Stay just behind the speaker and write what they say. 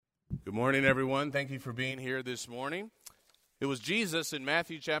Good morning, everyone. Thank you for being here this morning. It was Jesus in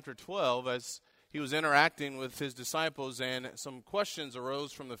Matthew chapter 12 as he was interacting with his disciples and some questions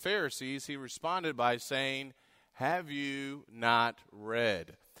arose from the Pharisees. He responded by saying, "Have you not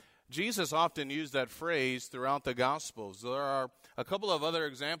read?" Jesus often used that phrase throughout the Gospels. There are a couple of other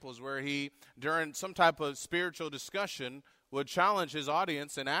examples where he, during some type of spiritual discussion, would challenge his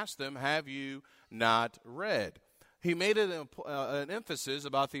audience and ask them, "Have you not read?" He made an emphasis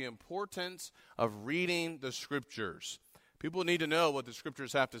about the importance of reading the Scriptures. People need to know what the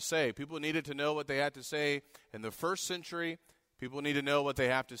Scriptures have to say. People needed to know what they had to say in the first century. People need to know what they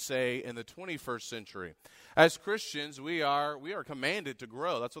have to say in the 21st century. As Christians, we are commanded to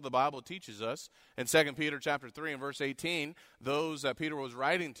grow. That's what the Bible teaches us. In 2 Peter chapter 3 and verse 18, those that Peter was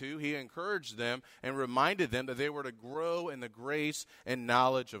writing to, he encouraged them and reminded them that they were to grow in the grace and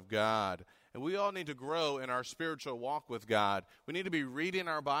knowledge of God. And we all need to grow in our spiritual walk with God. We need to be reading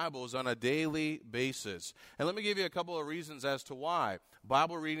our Bibles on a daily basis. And let me give you a couple of reasons as to why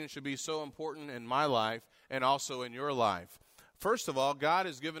Bible reading should be so important in my life and also in your life. First of all, God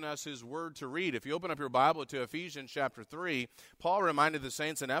has given us His Word to read. If you open up your Bible to Ephesians chapter 3, Paul reminded the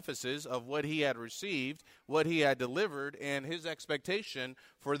saints in Ephesus of what he had received, what he had delivered, and his expectation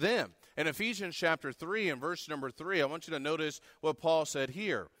for them. In Ephesians chapter 3 and verse number 3, I want you to notice what Paul said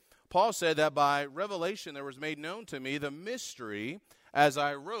here. Paul said that by revelation there was made known to me the mystery as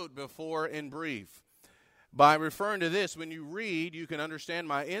I wrote before in brief. By referring to this, when you read, you can understand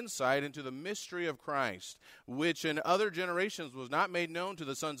my insight into the mystery of Christ, which in other generations was not made known to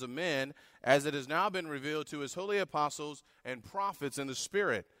the sons of men, as it has now been revealed to his holy apostles and prophets in the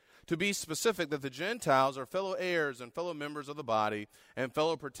Spirit. To be specific, that the Gentiles are fellow heirs and fellow members of the body and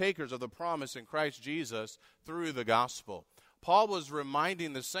fellow partakers of the promise in Christ Jesus through the gospel. Paul was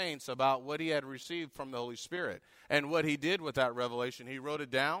reminding the saints about what he had received from the Holy Spirit and what he did with that revelation. He wrote it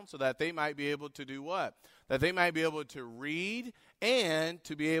down so that they might be able to do what? That they might be able to read and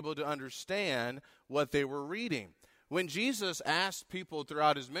to be able to understand what they were reading. When Jesus asked people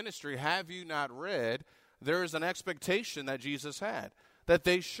throughout his ministry, "Have you not read?" there is an expectation that Jesus had, that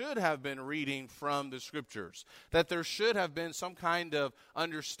they should have been reading from the Scriptures, that there should have been some kind of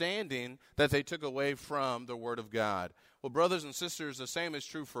understanding that they took away from the Word of God. Well, brothers and sisters, the same is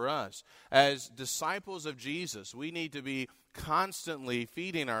true for us. As disciples of Jesus, we need to be constantly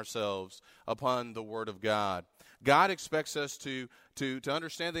feeding ourselves upon the Word of God. God expects us to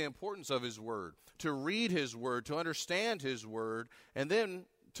understand the importance of His Word, to read His Word, to understand His Word, and then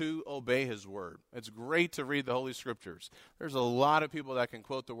to obey His Word. It's great to read the Holy Scriptures. There's a lot of people that can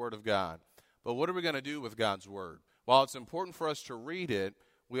quote the Word of God. But what are we going to do with God's Word? While it's important for us to read it,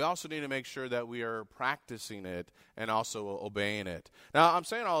 we also need to make sure that we are practicing it and also obeying it. Now, I'm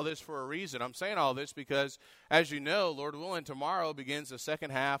saying all this for a reason. I'm saying all this because, as you know, Lord willing, tomorrow begins the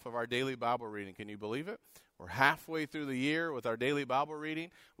second half of our daily Bible reading. Can you believe it? We're halfway through the year with our daily Bible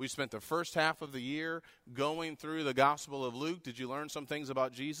reading. We spent the first half of the year going through the Gospel of Luke. Did you learn some things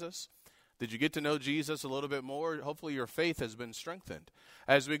about Jesus? Did you get to know Jesus a little bit more? Hopefully your faith has been strengthened.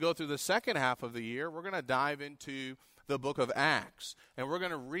 As we go through the second half of the year, we're going to dive into the book of Acts. And we're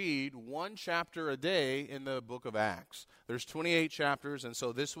going to read one chapter a day in the book of Acts. There's 28 chapters, and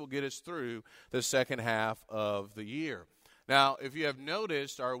so this will get us through the second half of the year. Now, if you have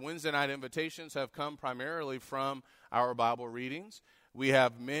noticed, our Wednesday night invitations have come primarily from our Bible readings. We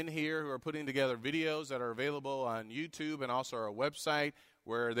have men here who are putting together videos that are available on YouTube and also our website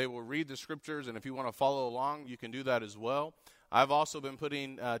where they will read the Scriptures, and if you want to follow along, you can do that as well. I've also been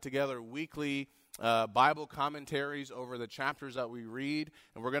putting together weekly Bible commentaries over the chapters that we read,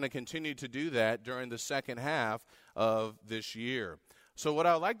 and we're going to continue to do that during the second half of this year. So what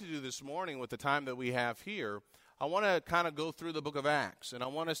I would like to do this morning with the time that we have here, I want to kind of go through the book of Acts, and I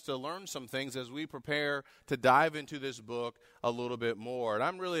want us to learn some things as we prepare to dive into this book a little bit more. And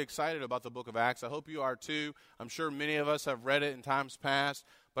I'm really excited about the book of Acts. I hope you are too. I'm sure many of us have read it in times past,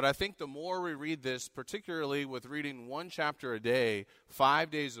 but I think the more we read this, particularly with reading one chapter a day,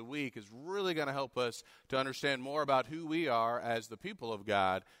 5 days a week, is really going to help us to understand more about who we are as the people of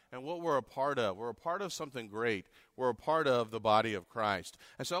God and what we're a part of. We're a part of something great. We're a part of the body of Christ.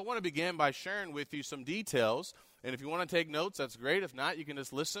 And so I want to begin by sharing with you some details. And if you want to take notes, that's great. If not, you can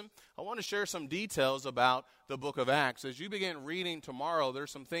just listen. I want to share some details about the book of Acts. As you begin reading tomorrow,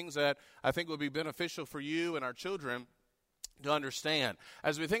 there's some things that I think will be beneficial for you and our children to understand.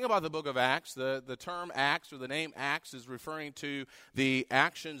 As we think about the book of Acts, the term Acts or the name Acts is referring to the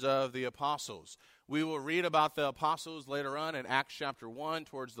actions of the apostles. We will read about the apostles later on in Acts chapter 1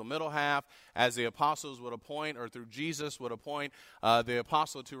 towards the middle half as the apostles would appoint, or through Jesus would appoint the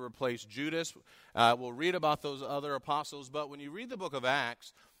apostle to replace Judas. We'll read about those other apostles, but when you read the book of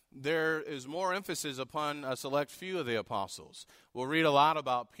Acts, there is more emphasis upon a select few of the apostles. We'll read a lot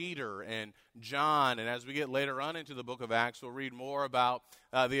about Peter and John, and as we get later on into the book of Acts, we'll read more about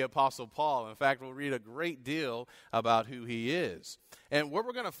the apostle Paul. In fact, we'll read a great deal about who he is. And what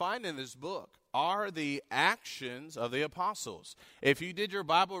we're going to find in this book are the actions of the apostles. If you did your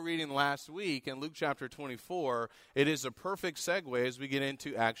Bible reading last week in Luke chapter 24, it is a perfect segue as we get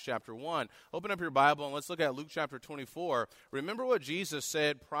into Acts chapter 1. Open up your Bible and let's look at Luke chapter 24. Remember what Jesus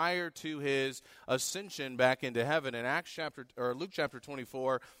said prior to his ascension back into heaven in Luke chapter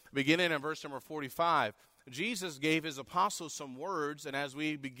 24, beginning in verse number 45. Jesus gave his apostles some words, and as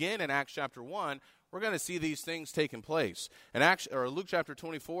we begin in Acts chapter 1, we're going to see these things taking place. In Luke chapter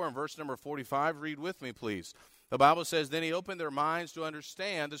 24 and verse number 45, read with me, please. The Bible says, "Then he opened their minds to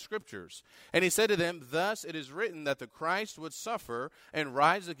understand the Scriptures. And he said to them, 'Thus it is written that the Christ would suffer and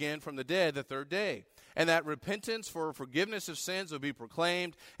rise again from the dead the third day, and that repentance for forgiveness of sins will be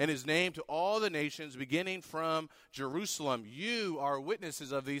proclaimed in his name to all the nations, beginning from Jerusalem. You are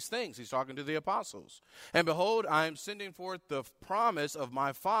witnesses of these things.'" He's talking to the apostles. "And behold, I am sending forth the promise of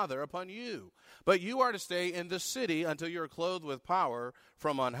my Father upon you. But you are to stay in the city until you are clothed with power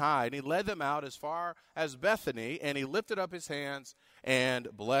from on high." And he led them out as far as Bethany, and he lifted up his hands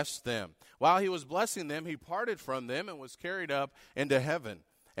and blessed them. While he was blessing them, he parted from them and was carried up into heaven.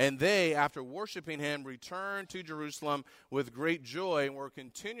 And they, after worshiping him, returned to Jerusalem with great joy and were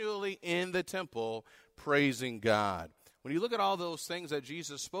continually in the temple praising God. When you look at all those things that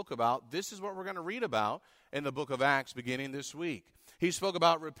Jesus spoke about, this is what we're going to read about in the book of Acts beginning this week. He spoke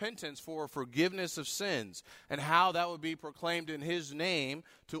about repentance for forgiveness of sins and how that would be proclaimed in his name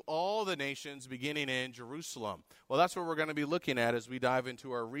to all the nations beginning in Jerusalem. Well, that's what we're going to be looking at as we dive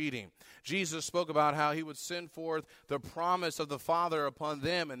into our reading. Jesus spoke about how he would send forth the promise of the Father upon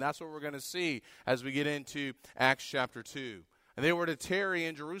them, and that's what we're going to see as we get into Acts chapter 2. And they were to tarry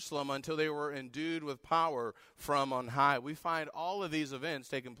in Jerusalem until they were endued with power from on high. We find all of these events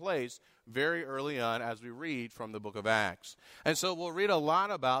taking place very early on as we read from the book of Acts. And so we'll read a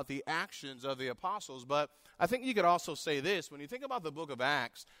lot about the actions of the apostles, but I think you could also say this. When you think about the book of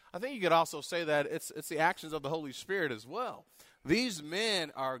Acts, I think you could also say that it's the actions of the Holy Spirit as well. These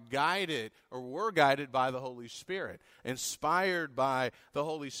men are guided or were guided by the Holy Spirit, inspired by the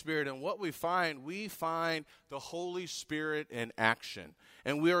Holy Spirit. And what we find the Holy Spirit in action.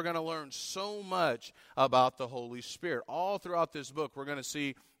 And we are going to learn so much about the Holy Spirit. All throughout this book, we're going to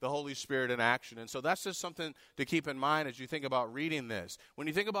see the Holy Spirit in action. And so that's just something to keep in mind as you think about reading this. When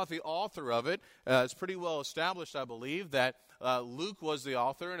you think about the author of it, it's pretty well established, I believe, that Luke was the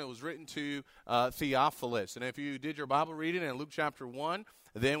author, and it was written to Theophilus. And if you did your Bible reading in Luke chapter 1,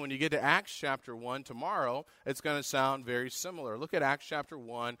 then when you get to Acts chapter 1 tomorrow, it's going to sound very similar. Look at Acts chapter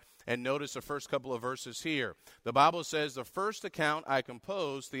 1 and notice the first couple of verses here. The Bible says, "The first account I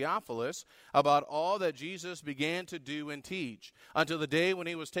composed, Theophilus, about all that Jesus began to do and teach, until the day when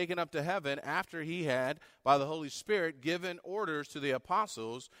he was taken up to heaven, after he had, by the Holy Spirit, given orders to the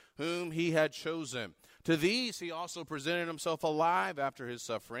apostles whom he had chosen. To these he also presented himself alive after his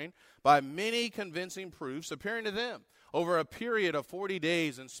suffering, by many convincing proofs, appearing to them over a period of 40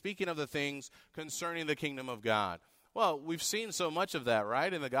 days, and speaking of the things concerning the kingdom of God." Well, we've seen so much of that,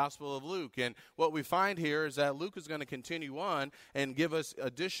 right, in the Gospel of Luke. And what we find here is that Luke is going to continue on and give us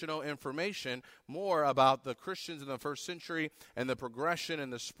additional information more about the Christians in the first century and the progression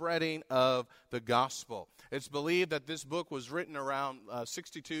and the spreading of the gospel. It's believed that this book was written around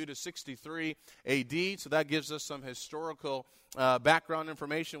 62 to 63 AD, so that gives us some historical background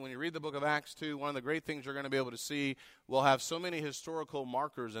information. When you read the book of Acts 2, one of the great things you're going to be able to see, we'll have so many historical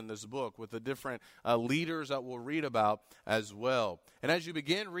markers in this book with the different leaders that we'll read about as well. And as you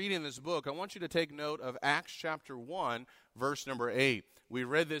begin reading this book, I want you to take note of Acts chapter 1, verse number 8. We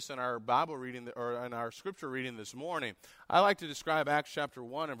read this in our Bible reading, or in our scripture reading this morning. I like to describe Acts chapter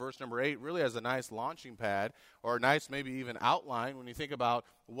 1 and verse number 8 really as a nice launching pad, or a nice maybe even outline when you think about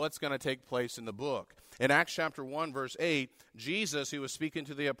what's going to take place in the book. In Acts chapter 1, verse 8, Jesus, he was speaking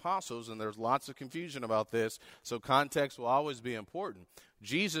to the apostles, and there's lots of confusion about this, so context will always be important.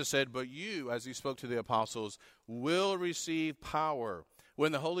 Jesus said, "But you," as he spoke to the apostles, "will receive power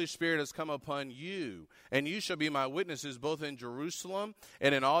when the Holy Spirit has come upon you, and you shall be my witnesses both in Jerusalem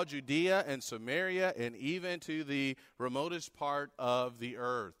and in all Judea and Samaria and even to the remotest part of the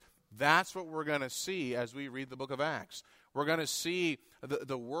earth." That's what we're going to see as we read the book of Acts. We're going to see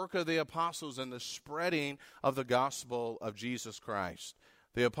the work of the apostles and the spreading of the gospel of Jesus Christ.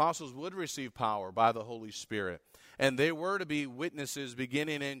 The apostles would receive power by the Holy Spirit, and they were to be witnesses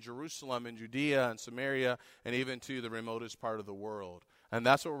beginning in Jerusalem and Judea and Samaria and even to the remotest part of the world. And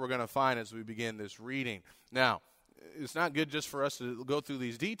that's what we're going to find as we begin this reading. Now, it's not good just for us to go through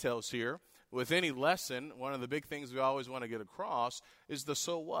these details here. With any lesson, one of the big things we always want to get across is the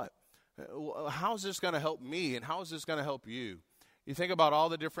so what. How is this going to help me, and how is this going to help you? You think about all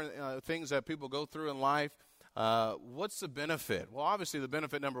the different things that people go through in life. What's the benefit? Well, obviously the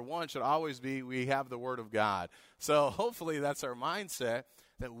benefit number one should always be we have the Word of God. So hopefully that's our mindset,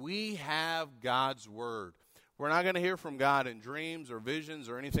 that we have God's Word. We're not going to hear from God in dreams or visions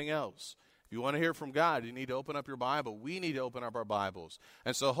or anything else. If you want to hear from God, you need to open up your Bible. We need to open up our Bibles.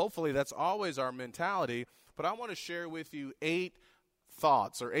 And so hopefully that's always our mentality. But I want to share with you 8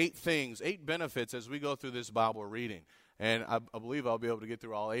 thoughts or 8 things, 8 benefits as we go through this Bible reading. And I believe I'll be able to get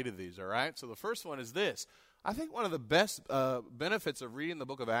through all 8 of these, all right? So the first one is this. I think one of the best benefits of reading the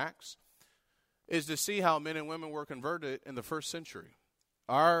book of Acts is to see how men and women were converted in the first century.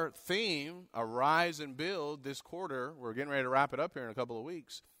 Our theme, Arise and Build, this quarter, we're getting ready to wrap it up here in a couple of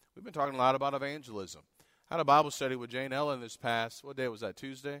weeks. We've been talking a lot about evangelism. I had a Bible study with Jane Ellen this past, what day was that,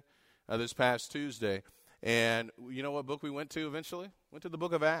 Tuesday? This past Tuesday. And you know what book we went to eventually? Went to the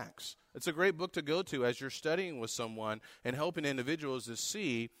book of Acts. It's a great book to go to as you're studying with someone and helping individuals to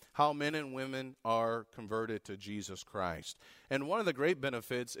see how men and women are converted to Jesus Christ. And one of the great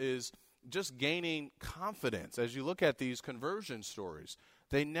benefits is just gaining confidence as you look at these conversion stories.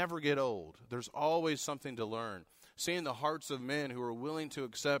 They never get old. There's always something to learn. Seeing the hearts of men who are willing to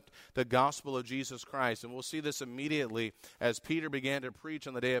accept the gospel of Jesus Christ. And we'll see this immediately as Peter began to preach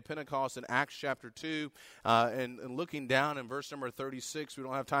on the day of Pentecost in Acts chapter 2. And looking down in verse number 36, we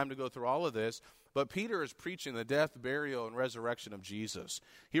don't have time to go through all of this, but Peter is preaching the death, burial, and resurrection of Jesus.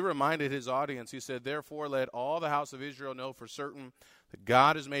 He reminded his audience, he said, "Therefore let all the house of Israel know for certain that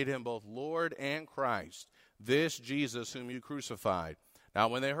God has made him both Lord and Christ, this Jesus whom you crucified." Now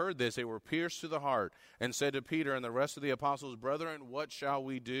when they heard this, they were pierced to the heart and said to Peter and the rest of the apostles, "Brethren, what shall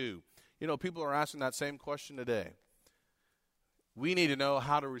we do?" You know, people are asking that same question today. We need to know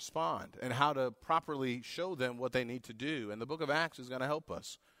how to respond and how to properly show them what they need to do. And the book of Acts is going to help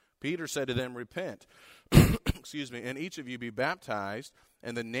us. Peter said to them, "Repent, excuse me, and each of you be baptized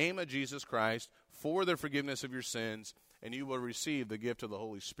in the name of Jesus Christ for the forgiveness of your sins, and you will receive the gift of the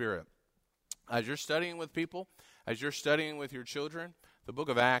Holy Spirit." As you're studying with people, as you're studying with your children, the book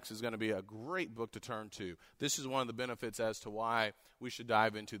of Acts is going to be a great book to turn to. This is one of the benefits as to why we should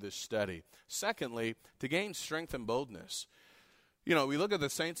dive into this study. Secondly, to gain strength and boldness. You know, we look at the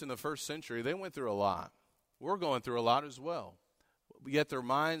saints in the first century, they went through a lot. We're going through a lot as well. Yet their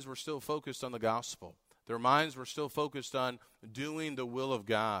minds were still focused on the gospel. Their minds were still focused on doing the will of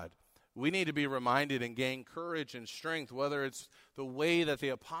God. We need to be reminded and gain courage and strength, whether it's the way that the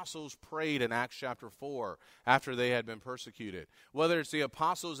apostles prayed in Acts chapter 4 after they had been persecuted, whether it's the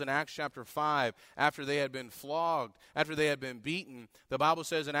apostles in Acts chapter 5 after they had been flogged, after they had been beaten. The Bible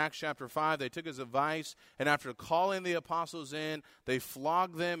says in Acts chapter 5 they took his advice, and after calling the apostles in, they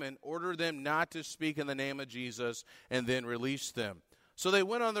flogged them and ordered them not to speak in the name of Jesus, and then released them. So they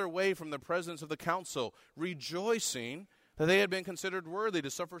went on their way from the presence of the council, rejoicing that they had been considered worthy to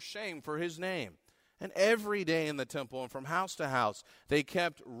suffer shame for his name. And every day in the temple and from house to house, they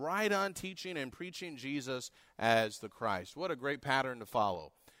kept right on teaching and preaching Jesus as the Christ. What a great pattern to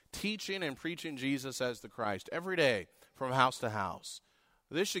follow. Teaching and preaching Jesus as the Christ every day from house to house.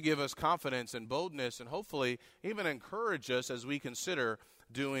 This should give us confidence and boldness and hopefully even encourage us as we consider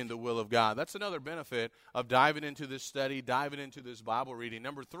doing the will of God. That's another benefit of diving into this study, diving into this Bible reading.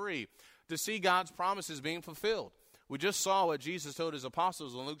 Number 3, to see God's promises being fulfilled. We just saw what Jesus told his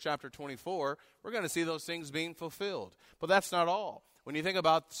apostles in Luke chapter 24. We're going to see those things being fulfilled. But that's not all. When you think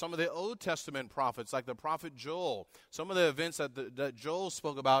about some of the Old Testament prophets, like the prophet Joel, some of the events that Joel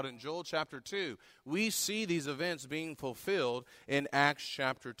spoke about in Joel chapter 2, we see these events being fulfilled in Acts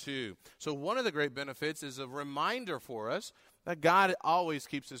chapter 2. So one of the great benefits is a reminder for us that God always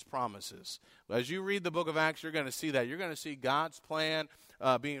keeps his promises. As you read the book of Acts, you're going to see that. You're going to see God's plan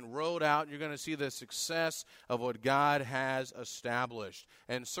being rolled out. You're going to see the success of what God has established.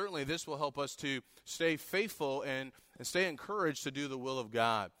 And certainly this will help us to stay faithful and stay encouraged to do the will of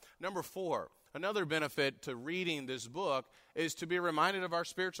God. Number 4, another benefit to reading this book is to be reminded of our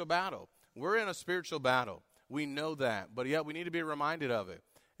spiritual battle. We're in a spiritual battle. We know that, but yet we need to be reminded of it.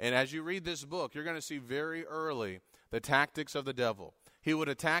 And as you read this book, you're going to see very early the tactics of the devil. He would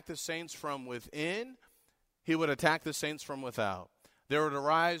attack the saints from within. He would attack the saints from without. There would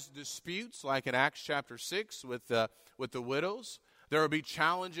arise disputes like in Acts chapter 6 with the widows. There would be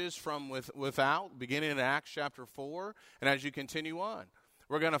challenges from without, beginning in Acts chapter 4. And as you continue on,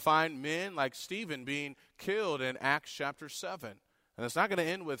 we're going to find men like Stephen being killed in Acts chapter 7. And it's not going to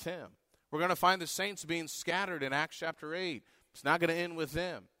end with him. We're going to find the saints being scattered in Acts chapter 8. It's not going to end with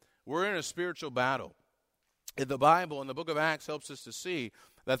them. We're in a spiritual battle. The Bible in the book of Acts helps us to see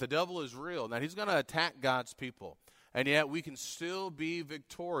that the devil is real. Now, he's going to attack God's people, and yet we can still be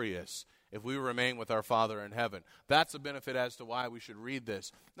victorious if we remain with our Father in heaven. That's a benefit as to why we should read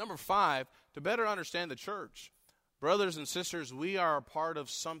this. Number 5, to better understand the church. Brothers and sisters, we are a part of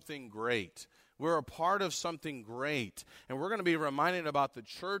something great. We're a part of something great, and we're going to be reminded about the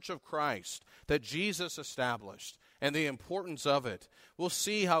church of Christ that Jesus established and the importance of it. We'll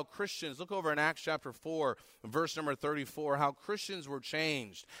see how Christians, look over in Acts chapter 4, verse number 34, how Christians were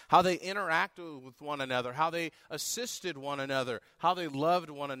changed, how they interacted with one another, how they assisted one another, how they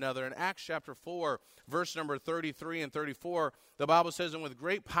loved one another. In Acts chapter 4, verse number 33 and 34, the Bible says, "And with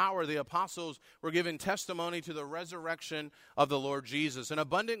great power the apostles were given testimony to the resurrection of the Lord Jesus. And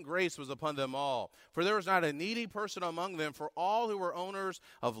abundant grace was upon them all. For there was not a needy person among them, for all who were owners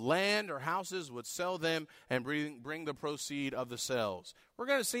of land or houses would sell them and bring the proceed of the sales." We're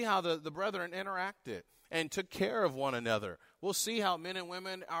going to see how the brethren interacted and took care of one another. We'll see how men and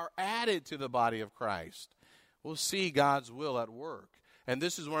women are added to the body of Christ. We'll see God's will at work. And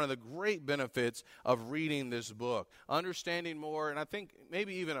this is one of the great benefits of reading this book, understanding more, and I think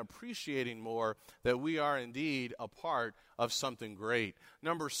maybe even appreciating more that we are indeed a part of something great.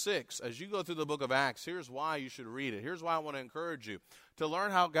 Number 6, as you go through the book of Acts, here's why you should read it. Here's why I want to encourage you to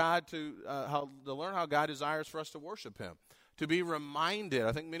learn how God desires for us to worship Him. To be reminded,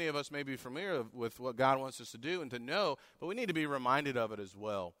 I think many of us may be familiar with what God wants us to do and to know, but we need to be reminded of it as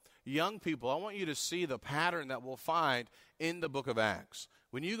well. Young people, I want you to see the pattern that we'll find in the book of Acts.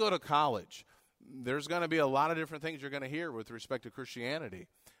 When you go to college, there's going to be a lot of different things you're going to hear with respect to Christianity.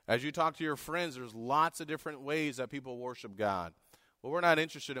 As you talk to your friends, there's lots of different ways that people worship God. Well, we're not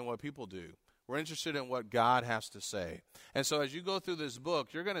interested in what people do. We're interested in what God has to say. And so as you go through this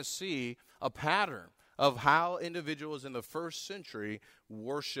book, you're going to see a pattern of how individuals in the first century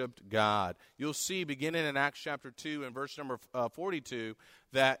worshiped God. You'll see, beginning in Acts chapter 2 and verse number 42,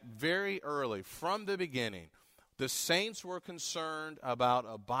 that very early, from the beginning, the saints were concerned about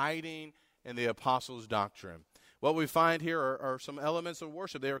abiding in the apostles' doctrine. What we find here are some elements of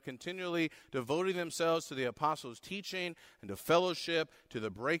worship. They are continually devoting themselves to the apostles' teaching and to fellowship, to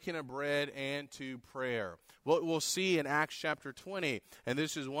the breaking of bread, and to prayer. What we'll see in Acts chapter 20, and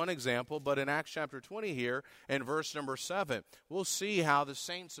this is one example, but in Acts chapter 20 here, in verse number 7, we'll see how the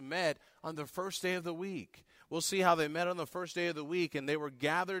saints met on the first day of the week. We'll see how they met on the first day of the week, and they were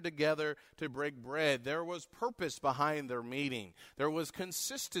gathered together to break bread. There was purpose behind their meeting. There was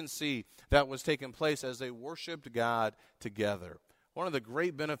consistency that was taking place as they worshiped God together. One of the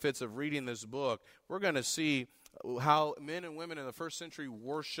great benefits of reading this book, we're going to see how men and women in the first century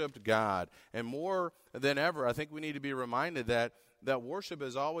worshiped God. And more than ever, I think we need to be reminded that worship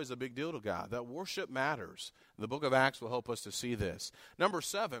is always a big deal to God, that worship matters. The book of Acts will help us to see this. Number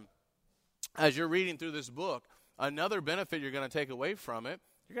 7, as you're reading through this book, another benefit you're going to take away from it,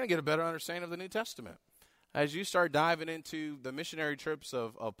 you're going to get a better understanding of the New Testament. As you start diving into the missionary trips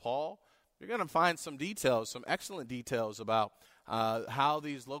of Paul, you're going to find some details, some excellent details about how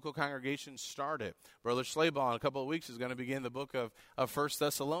these local congregations started. Brother Schleybaugh in a couple of weeks is going to begin the book of 1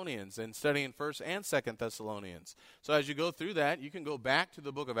 Thessalonians and studying 1 and 2 Thessalonians. So as you go through that, you can go back to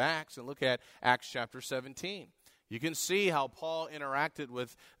the book of Acts and look at Acts chapter 17. You can see how Paul interacted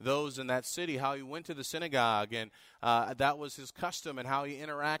with those in that city, how he went to the synagogue, and that was his custom, and how he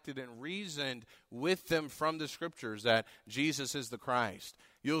interacted and reasoned with them from the Scriptures that Jesus is the Christ.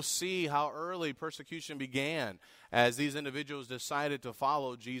 You'll see how early persecution began as these individuals decided to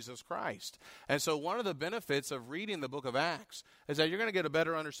follow Jesus Christ. And so one of the benefits of reading the book of Acts is that you're going to get a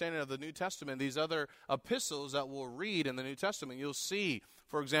better understanding of the New Testament. These other epistles that we'll read in the New Testament, you'll see,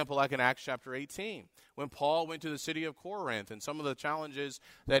 for example, like in Acts chapter 18, when Paul went to the city of Corinth and some of the challenges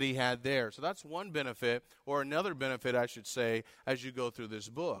that he had there. So that's one benefit, or another benefit, I should say, as you go through this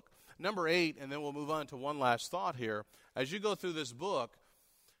book. Number 8, and then we'll move on to one last thought here. As you go through this book,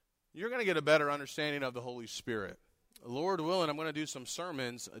 you're going to get a better understanding of the Holy Spirit. Lord willing, I'm going to do some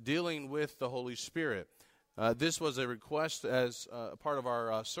sermons dealing with the Holy Spirit. This was a request as part of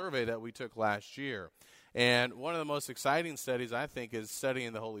our survey that we took last year. And one of the most exciting studies, I think, is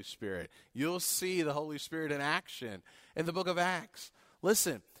studying the Holy Spirit. You'll see the Holy Spirit in action in the book of Acts.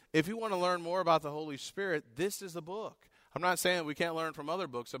 Listen, if you want to learn more about the Holy Spirit, this is the book. I'm not saying we can't learn from other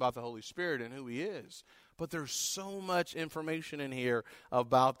books about the Holy Spirit and who He is, but there's so much information in here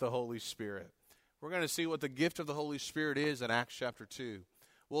about the Holy Spirit. We're going to see what the gift of the Holy Spirit is in Acts chapter 2.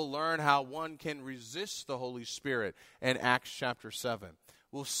 We'll learn how one can resist the Holy Spirit in Acts chapter 7.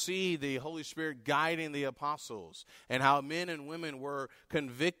 We'll see the Holy Spirit guiding the apostles and how men and women were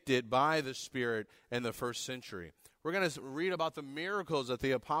convicted by the Spirit in the first century. We're going to read about the miracles that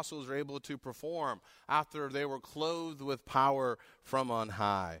the apostles were able to perform after they were clothed with power from on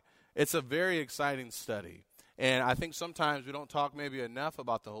high. It's a very exciting study. And I think sometimes we don't talk maybe enough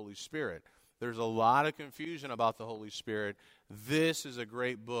about the Holy Spirit. There's a lot of confusion about the Holy Spirit. This is a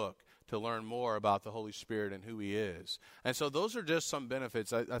great book to learn more about the Holy Spirit and who he is. And so those are just some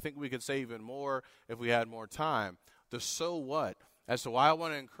benefits. I think we could say even more if we had more time. The so what, as to why I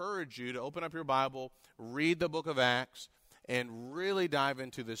want to encourage you to open up your Bible, read the book of Acts, and really dive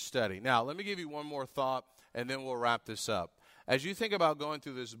into this study. Now, let me give you one more thought, and then we'll wrap this up. As you think about going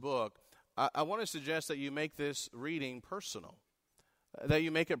through this book, I want to suggest that you make this reading personal, that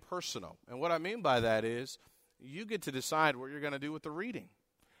you make it personal. And what I mean by that is you get to decide what you're going to do with the reading.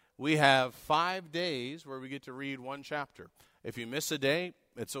 We have 5 days where we get to read one chapter. If you miss a day,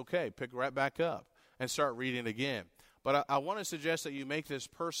 it's okay. Pick right back up and start reading again. But I want to suggest that you make this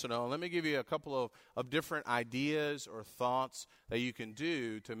personal. Let me give you a couple of different ideas or thoughts that you can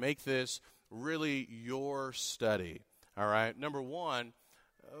do to make this really your study. All right? Number one,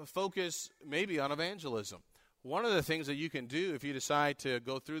 focus maybe on evangelism. One of the things that you can do if you decide to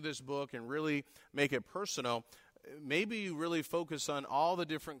go through this book and really make it personal, maybe you really focus on all the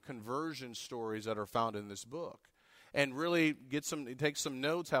different conversion stories that are found in this book. And really take some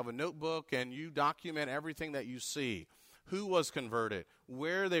notes, have a notebook, and you document everything that you see. Who was converted?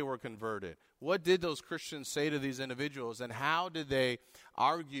 Where they were converted? What did those Christians say to these individuals? And how did they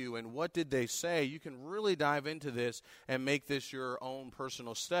argue? And what did they say? You can really dive into this and make this your own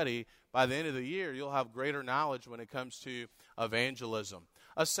personal study. By the end of the year, you'll have greater knowledge when it comes to evangelism.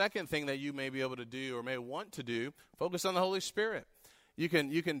 A second thing that you may be able to do or may want to do, focus on the Holy Spirit. You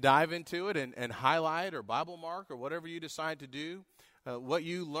can dive into it and highlight or Bible mark or whatever you decide to do, what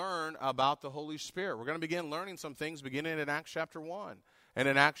you learn about the Holy Spirit. We're going to begin learning some things beginning in Acts chapter 1 and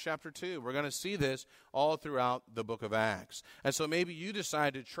in Acts chapter 2. We're going to see this all throughout the book of Acts. And so maybe you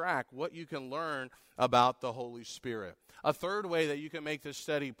decide to track what you can learn about the Holy Spirit. A third way that you can make this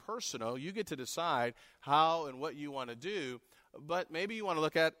study personal, you get to decide how and what you want to do, but maybe you want to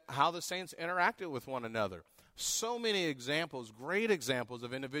look at how the saints interacted with one another. So many examples, great examples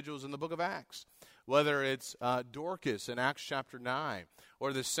of individuals in the book of Acts, whether it's Dorcas in Acts chapter 9,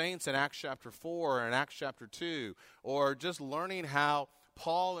 or the saints in Acts chapter 4 and Acts chapter 2, or just learning how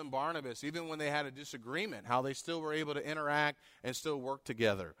Paul and Barnabas, even when they had a disagreement, how they still were able to interact and still work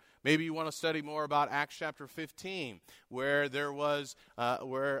together. Maybe you want to study more about Acts chapter 15, where there was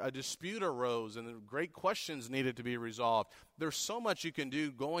where a dispute arose and great questions needed to be resolved. There's so much you can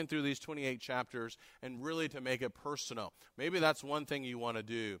do going through these 28 chapters and really to make it personal. Maybe that's one thing you want to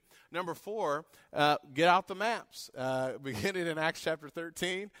do. Number 4, get out the maps. Beginning in Acts chapter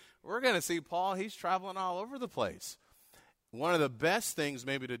 13, we're going to see Paul. He's traveling all over the place. One of the best things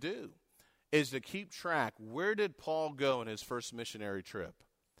maybe to do is to keep track. Where did Paul go in his first missionary trip?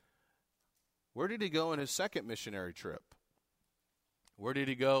 Where did he go in his second missionary trip? Where did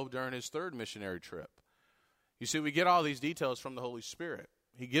he go during his third missionary trip? You see, we get all these details from the Holy Spirit.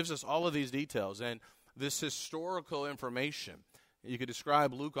 He gives us all of these details and this historical information. You could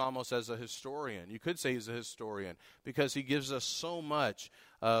describe Luke almost as a historian. You could say he's a historian because he gives us so much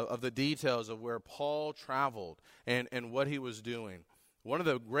of the details of where Paul traveled and what he was doing. One of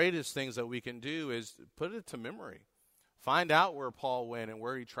the greatest things that we can do is put it to memory. Find out where Paul went and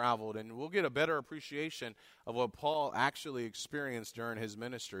where he traveled, and we'll get a better appreciation of what Paul actually experienced during his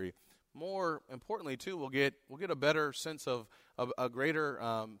ministry. More importantly, too, we'll get a better sense of a greater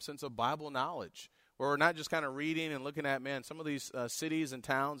sense of Bible knowledge, where we're not just kind of reading and looking at, man, some of these cities and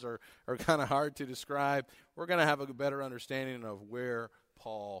towns are kind of hard to describe. We're going to have a better understanding of where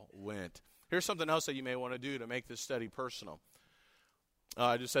Paul went. Here's something else that you may want to do to make this study personal.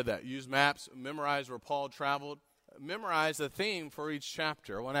 I just said that. Use maps, memorize where Paul traveled. Memorize the theme for each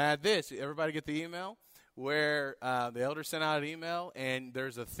chapter. I want to add this. Everybody get the email where the elder sent out an email, and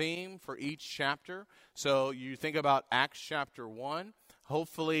there's a theme for each chapter. So you think about Acts chapter 1.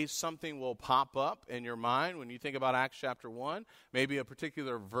 Hopefully something will pop up in your mind when you think about Acts chapter 1. Maybe a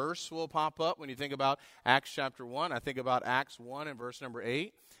particular verse will pop up when you think about Acts chapter 1. I think about Acts 1 and verse number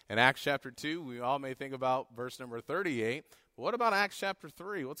 8. And Acts chapter 2, we all may think about verse number 38. But what about Acts chapter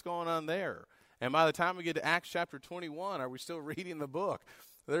 3? What's going on there? And by the time we get to Acts chapter 21, are we still reading the book?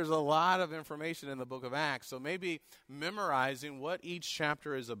 There's a lot of information in the book of Acts. So maybe memorizing what each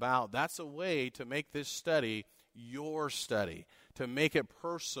chapter is about, that's a way to make this study your study, to make it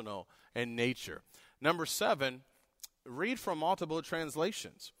personal in nature. Number 7, read from multiple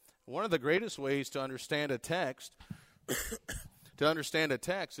translations. One of the greatest ways to understand a text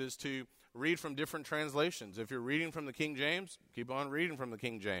is to read from different translations. If you're reading from the King James, keep on reading from the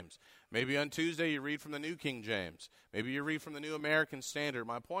King James. Maybe on Tuesday you read from the New King James. Maybe you read from the New American Standard.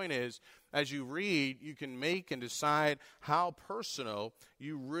 My point is, as you read, you can make and decide how personal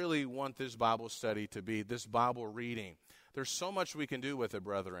you really want this Bible study to be, this Bible reading. There's so much we can do with it,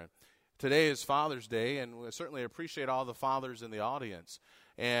 brethren. Today is Father's Day, and we certainly appreciate all the fathers in the audience.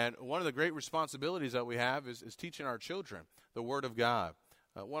 And one of the great responsibilities that we have is teaching our children the Word of God.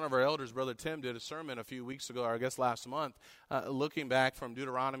 One of our elders, Brother Tim, did a sermon a few weeks ago, or I guess last month, looking back from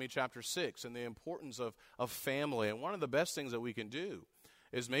Deuteronomy chapter 6 and the importance of family. And one of the best things that we can do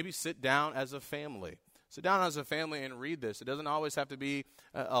is maybe sit down as a family. Sit down as a family and read this. It doesn't always have to be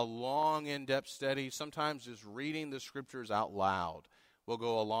a long, in-depth study. Sometimes just reading the Scriptures out loud will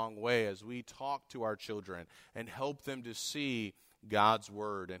go a long way as we talk to our children and help them to see God's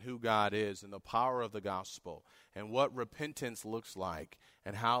Word and who God is and the power of the gospel and what repentance looks like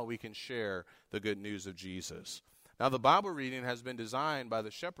and how we can share the good news of Jesus. Now, the Bible reading has been designed by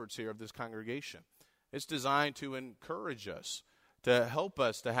the shepherds here of this congregation. It's designed to encourage us, to help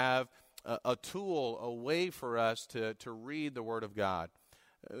us to have a tool, a way for us to read the Word of God.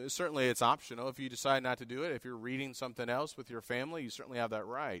 Certainly it's optional if you decide not to do it. If you're reading something else with your family, you certainly have that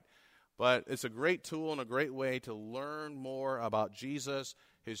right. But it's a great tool and a great way to learn more about Jesus,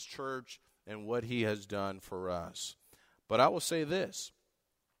 His church, and what He has done for us. But I will say this,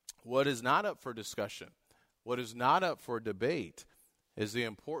 what is not up for discussion, what is not up for debate is the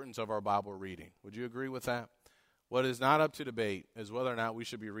importance of our Bible reading. Would you agree with that? What is not up to debate is whether or not we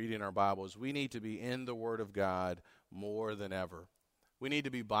should be reading our Bibles. We need to be in the Word of God more than ever. We need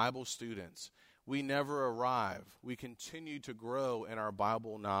to be Bible students. We never arrive. We continue to grow in our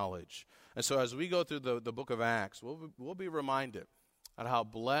Bible knowledge. And so as we go through the book of Acts, we'll be reminded of how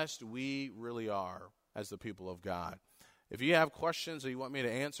blessed we really are as the people of God. If you have questions that you want me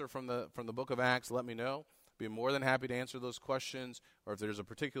to answer from the book of Acts, let me know. Be more than happy to answer those questions. Or if there's a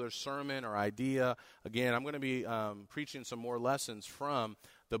particular sermon or idea, again, I'm going to be preaching some more lessons from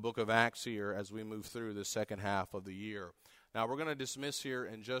the book of Acts here as we move through the second half of the year. Now, we're going to dismiss here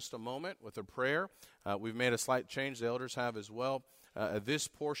in just a moment with a prayer. We've made a slight change. The elders have as well. At this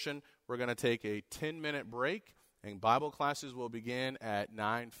portion, we're going to take a 10-minute break, and Bible classes will begin at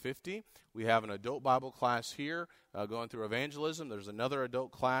 9:50. We have an adult Bible class here going through evangelism. There's another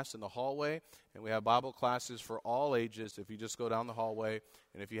adult class in the hallway, and we have Bible classes for all ages if you just go down the hallway.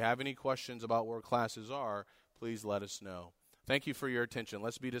 And if you have any questions about where classes are, please let us know. Thank you for your attention.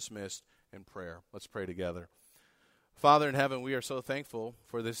 Let's be dismissed in prayer. Let's pray together. Father in heaven, we are so thankful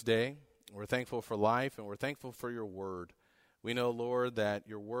for this day. We're thankful for life, and we're thankful for your word. We know, Lord, that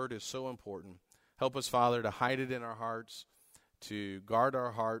your word is so important. Help us, Father, to hide it in our hearts, to guard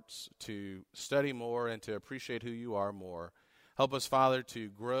our hearts, to study more, and to appreciate who you are more. Help us, Father, to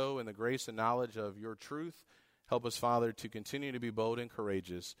grow in the grace and knowledge of your truth. Help us, Father, to continue to be bold and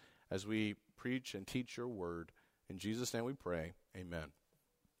courageous as we preach and teach your word. In Jesus' name we pray. Amen.